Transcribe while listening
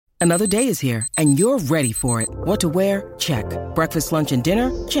Another day is here, and you're ready for it. What to wear? Check. Breakfast, lunch, and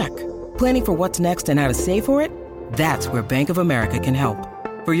dinner? Check. Planning for what's next and how to save for it? That's where Bank of America can help.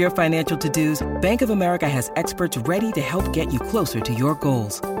 For your financial to-dos, Bank of America has experts ready to help get you closer to your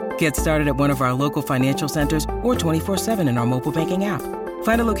goals. Get started at one of our local financial centers or 24/7 in our mobile banking app.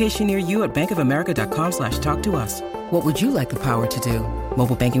 Find a location near you at bankofamerica.com/talktous. What would you like the power to do?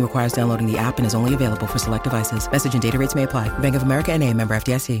 Mobile banking requires downloading the app and is only available for select devices. Message and data rates may apply. Bank of America N.A., member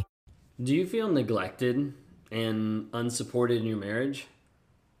FDIC. Do you feel neglected and unsupported in your marriage?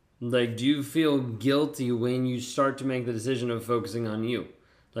 Like, do you feel guilty when you start to make the decision of focusing on you?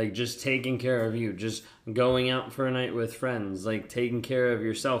 Like, just taking care of you, just going out for a night with friends, like taking care of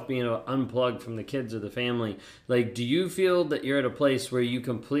yourself, being unplugged from the kids or the family. Like, do you feel that you're at a place where you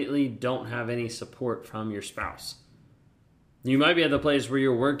completely don't have any support from your spouse? You might be at the place where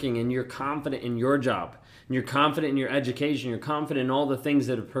you're working and you're confident in your job, and you're confident in your education, you're confident in all the things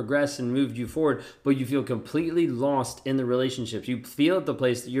that have progressed and moved you forward, but you feel completely lost in the relationships. You feel at the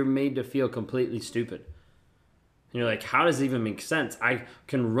place that you're made to feel completely stupid. And you're like, how does it even make sense? I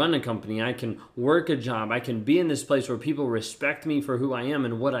can run a company, I can work a job, I can be in this place where people respect me for who I am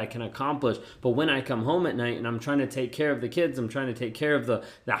and what I can accomplish. But when I come home at night and I'm trying to take care of the kids, I'm trying to take care of the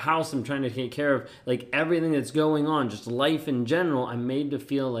house, I'm trying to take care of like everything that's going on, just life in general, I'm made to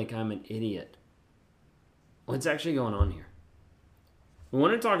feel like I'm an idiot. What's actually going on here? We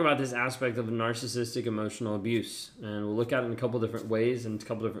want to talk about this aspect of narcissistic emotional abuse, and we'll look at it in a couple different ways and a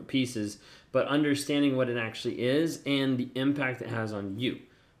couple different pieces, but understanding what it actually is and the impact it has on you,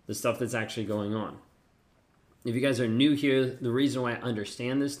 the stuff that's actually going on. If you guys are new here, the reason why I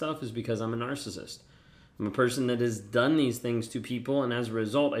understand this stuff is because I'm a narcissist. I'm a person that has done these things to people, and as a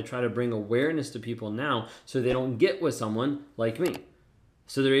result, I try to bring awareness to people now so they don't get with someone like me,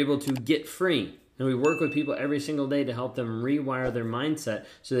 so they're able to get free. And we work with people every single day to help them rewire their mindset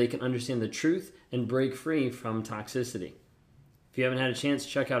so they can understand the truth and break free from toxicity. If you haven't had a chance,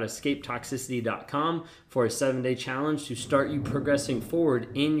 check out escapetoxicity.com for a 7-day challenge to start you progressing forward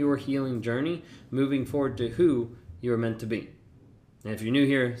in your healing journey, moving forward to who you are meant to be. And if you're new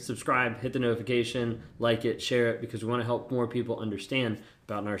here, subscribe, hit the notification, like it, share it, because we want to help more people understand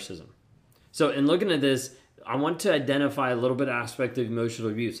about narcissism. So in looking at this, I want to identify a little bit of aspect of emotional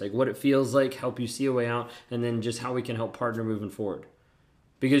abuse, like what it feels like, help you see a way out, and then just how we can help partner moving forward.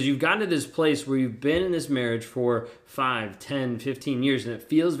 Because you've gotten to this place where you've been in this marriage for 5, 10, 15 years, and it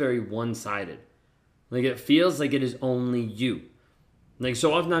feels very one-sided. Like it feels like it is only you. Like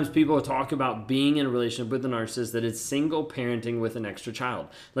so oftentimes people talk about being in a relationship with a narcissist that it's single parenting with an extra child.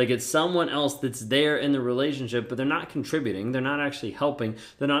 Like it's someone else that's there in the relationship, but they're not contributing. They're not actually helping.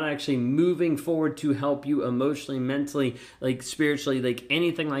 They're not actually moving forward to help you emotionally, mentally, like spiritually, like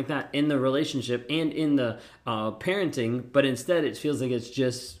anything like that in the relationship and in the parenting. But instead it feels like it's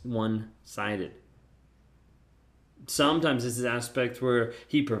just one-sided. Sometimes it's an aspect where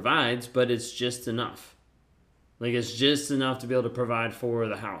he provides, but it's just enough. Like it's just enough to be able to provide for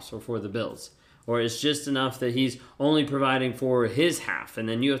the house or for the bills. Or it's just enough that he's only providing for his half and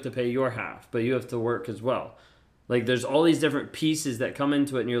then you have to pay your half, but you have to work as well. Like there's all these different pieces that come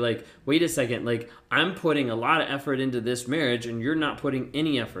into it and you're like, wait a second, like I'm putting a lot of effort into this marriage and you're not putting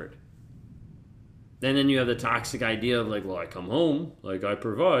any effort. And then you have the toxic idea of like, well, I come home, like I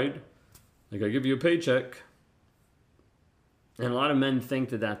provide, like I give you a paycheck. And a lot of men think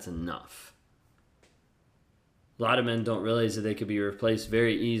that that's enough. A lot of men don't realize that they could be replaced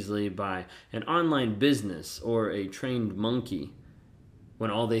very easily by an online business or a trained monkey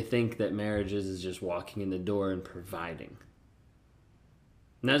when all they think that marriage is just walking in the door and providing.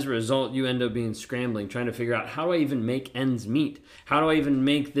 And as a result, you end up being scrambling, trying to figure out how do I even make ends meet? How do I even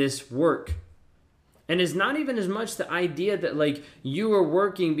make this work? And it's not even as much the idea that like you are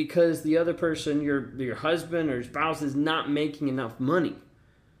working because the other person, your husband or spouse is not making enough money.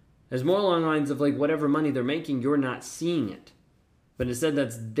 It's more along the lines of like whatever money they're making, you're not seeing it. But instead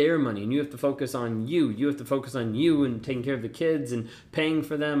that's their money and you have to focus on you. You have to focus on you and taking care of the kids and paying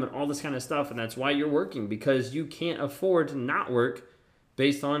for them and all this kind of stuff. And that's why you're working, because you can't afford to not work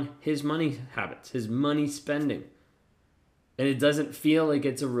based on his money habits, his money spending. And it doesn't feel like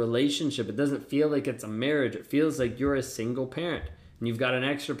it's a relationship. It doesn't feel like it's a marriage. It feels like you're a single parent and you've got an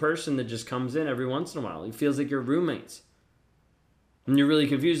extra person that just comes in every once in a while. It feels like you're roommates. And you're really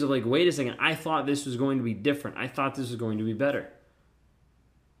confused of like, wait a second, I thought this was going to be different. I thought this was going to be better.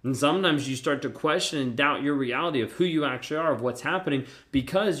 And sometimes you start to question and doubt your reality of who you actually are, of what's happening,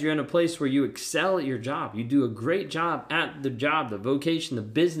 because you're in a place where you excel at your job. You do a great job at the job, the vocation, the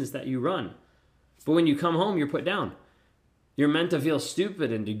business that you run. But when you come home, you're put down. You're meant to feel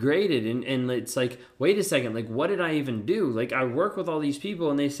stupid and degraded. And it's like, wait a second, like, what did I even do? Like, I work with all these people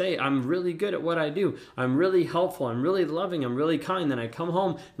and they say, I'm really good at what I do. I'm really helpful. I'm really loving. I'm really kind. Then I come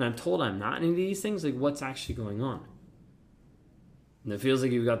home and I'm told I'm not any of these things. Like, what's actually going on? And it feels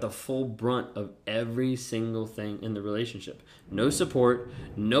like you've got the full brunt of every single thing in the relationship. No support,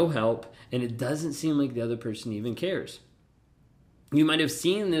 no help, and it doesn't seem like the other person even cares. You might have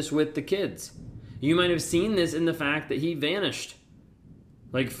seen this with the kids. You might have seen this in the fact that he vanished.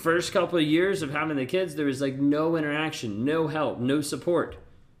 Like, first couple of years of having the kids, there was like no interaction, no help, no support.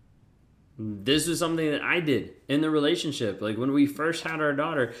 This was something that I did in the relationship. Like, when we first had our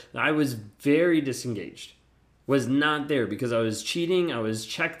daughter, I was very disengaged. Was not there because I was cheating, I was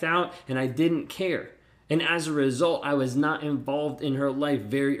checked out, and I didn't care. And as a result, I was not involved in her life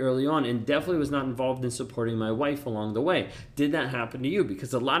very early on, and definitely was not involved in supporting my wife along the way. Did that happen to you?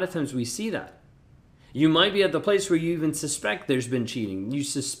 Because a lot of times we see that. You might be at the place where you even suspect there's been cheating. You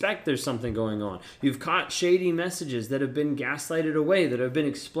suspect there's something going on. You've caught shady messages that have been gaslighted away, that have been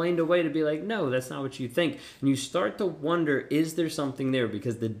explained away to be like, no, that's not what you think. And you start to wonder, is there something there?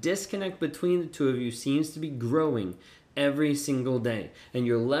 Because the disconnect between the two of you seems to be growing every single day. And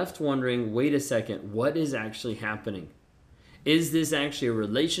you're left wondering, wait a second, what is actually happening? Is this actually a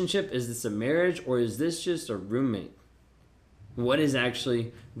relationship? Is this a marriage? Or is this just a roommate? What is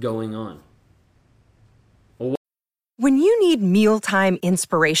actually going on? When you need mealtime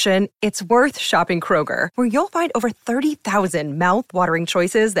inspiration, it's worth shopping Kroger, where you'll find over 30,000 mouth-watering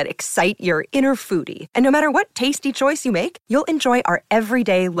choices that excite your inner foodie. And no matter what tasty choice you make, you'll enjoy our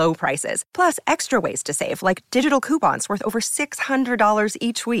everyday low prices, plus extra ways to save, like digital coupons worth over $600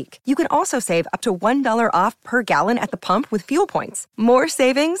 each week. You can also save up to $1 off per gallon at the pump with fuel points. More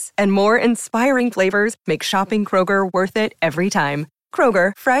savings and more inspiring flavors make shopping Kroger worth it every time.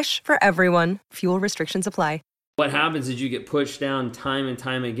 Kroger, fresh for everyone. Fuel restrictions apply. What happens is you get pushed down time and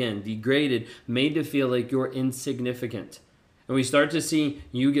time again, degraded, made to feel like you're insignificant. And we start to see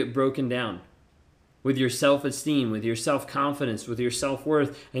you get broken down with your self-esteem, with your self-confidence, with your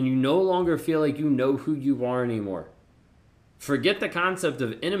self-worth, and you no longer feel like you know who you are anymore. Forget the concept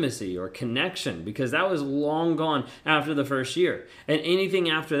of intimacy or connection, because that was long gone after the first year. And anything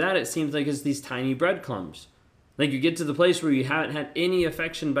after that, it seems like it's these tiny breadcrumbs. Like, you get to the place where you haven't had any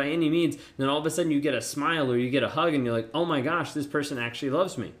affection by any means, and then all of a sudden you get a smile or you get a hug and you're like, oh my gosh, this person actually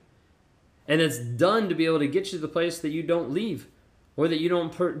loves me. And it's done to be able to get you to the place that you don't leave, or that you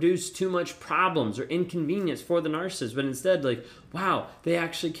don't produce too much problems or inconvenience for the narcissist, but instead, like, wow, they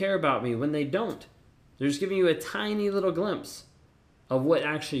actually care about me, when they don't. They're just giving you a tiny little glimpse of what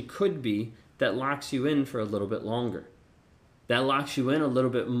actually could be that locks you in for a little bit longer. That locks you in a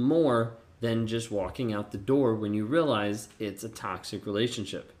little bit more than just walking out the door when you realize it's a toxic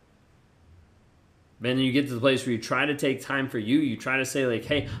relationship. And then you get to the place where you try to take time for you. You try to say like,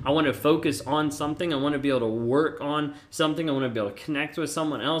 hey, I want to focus on something. I want to be able to work on something. I want to be able to connect with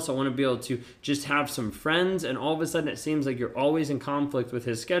someone else. I want to be able to just have some friends. And all of a sudden it seems like you're always in conflict with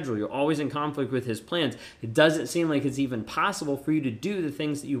his schedule. You're always in conflict with his plans. It doesn't seem like it's even possible for you to do the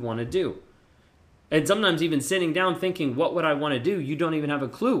things that you want to do. And sometimes even sitting down thinking, what would I want to do? You don't even have a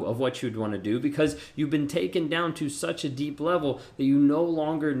clue of what you'd want to do, because you've been taken down to such a deep level that you no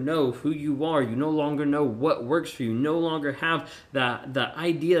longer know who you are. You no longer know what works for you. You no longer have the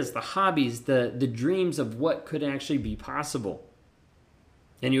ideas, the hobbies, the dreams of what could actually be possible.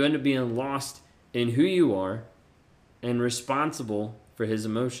 And you end up being lost in who you are and responsible for his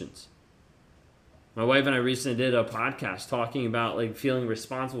emotions. My wife and I recently did a podcast talking about like feeling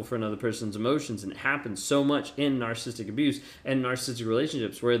responsible for another person's emotions, and it happens so much in narcissistic abuse and narcissistic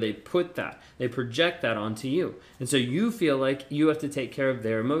relationships where they project that onto you. And so you feel like you have to take care of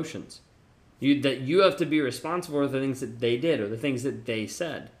their emotions. That you have to be responsible for the things that they did or the things that they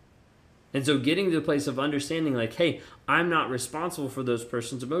said. And so getting to the place of understanding like, hey, I'm not responsible for those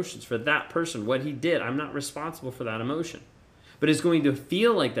person's emotions, for that person, what he did. I'm not responsible for that emotion. But it's going to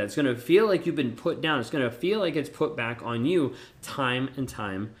feel like that. It's going to feel like you've been put down. It's going to feel like it's put back on you time and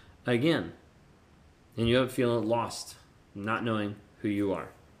time again. And you have feeling lost, not knowing who you are.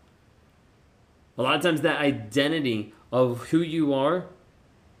 A lot of times that identity of who you are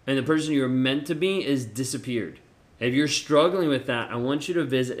and the person you're meant to be is disappeared. If you're struggling with that, I want you to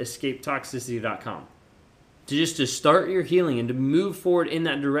visit escapetoxicity.com to start your healing and to move forward in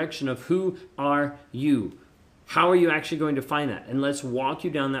that direction of who are you. How are you actually going to find that? And let's walk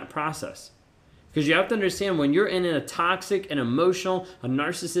you down that process. Because you have to understand, when you're in a toxic, an emotional, a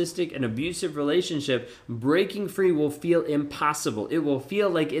narcissistic, an abusive relationship, breaking free will feel impossible. It will feel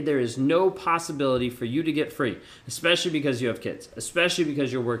like there is no possibility for you to get free, especially because you have kids, especially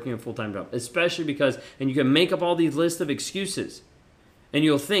because you're working a full-time job, especially because, and you can make up all these lists of excuses, and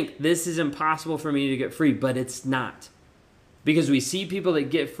you'll think this is impossible for me to get free, but it's not. Because we see people that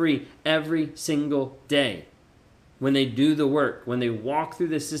get free every single day. When they do the work, when they walk through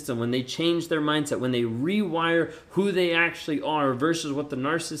the system, when they change their mindset, when they rewire who they actually are versus what the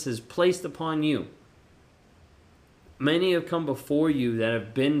narcissist has placed upon you. Many have come before you that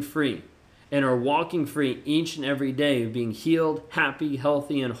have been free and are walking free each and every day, being healed, happy,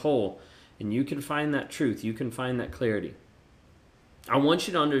 healthy, and whole. And you can find that truth. You can find that clarity. I want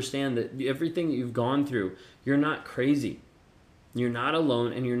you to understand that everything that you've gone through, you're not crazy. You're not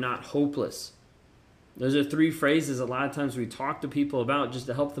alone, and you're not hopeless. Those are 3 phrases a lot of times we talk to people about just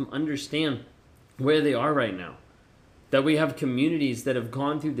to help them understand where they are right now. That we have communities that have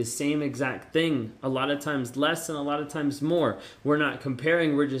gone through the same exact thing, a lot of times less and a lot of times more. We're not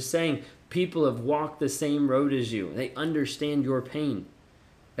comparing, we're just saying people have walked the same road as you. They understand your pain.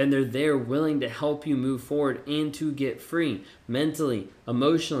 And they're there willing to help you move forward and to get free mentally,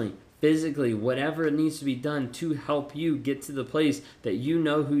 emotionally, physically, whatever it needs to be done to help you get to the place that you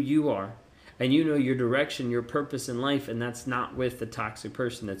know who you are. And you know your direction, your purpose in life, and that's not with the toxic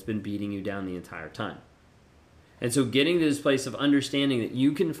person that's been beating you down the entire time. And so getting to this place of understanding that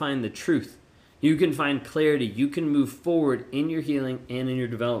you can find the truth, you can find clarity, you can move forward in your healing and in your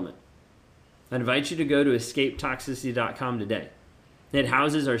development. I invite you to go to escapetoxicity.com today. It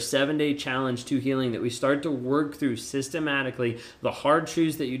houses our 7-day challenge to healing that we start to work through systematically the hard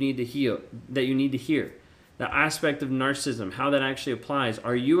truths that you need to heal, that you need to hear. The aspect of narcissism, how that actually applies.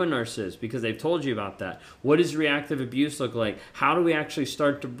 Are you a narcissist? Because they've told you about that. What does reactive abuse look like? How do we actually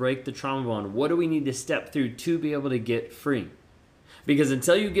start to break the trauma bond? What do we need to step through to be able to get free? Because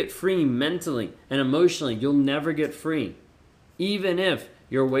until you get free mentally and emotionally, you'll never get free, even if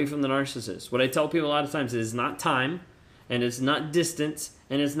you're away from the narcissist. What I tell people a lot of times is it's not time, and it's not distance,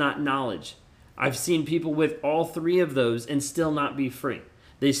 and it's not knowledge. I've seen people with all 3 of those and still not be free.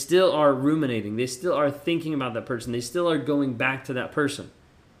 They still are ruminating. They still are thinking about that person. They still are going back to that person.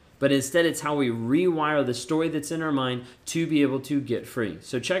 But instead, it's how we rewire the story that's in our mind to be able to get free.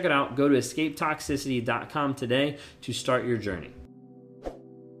 So check it out. Go to escapetoxicity.com today to start your journey.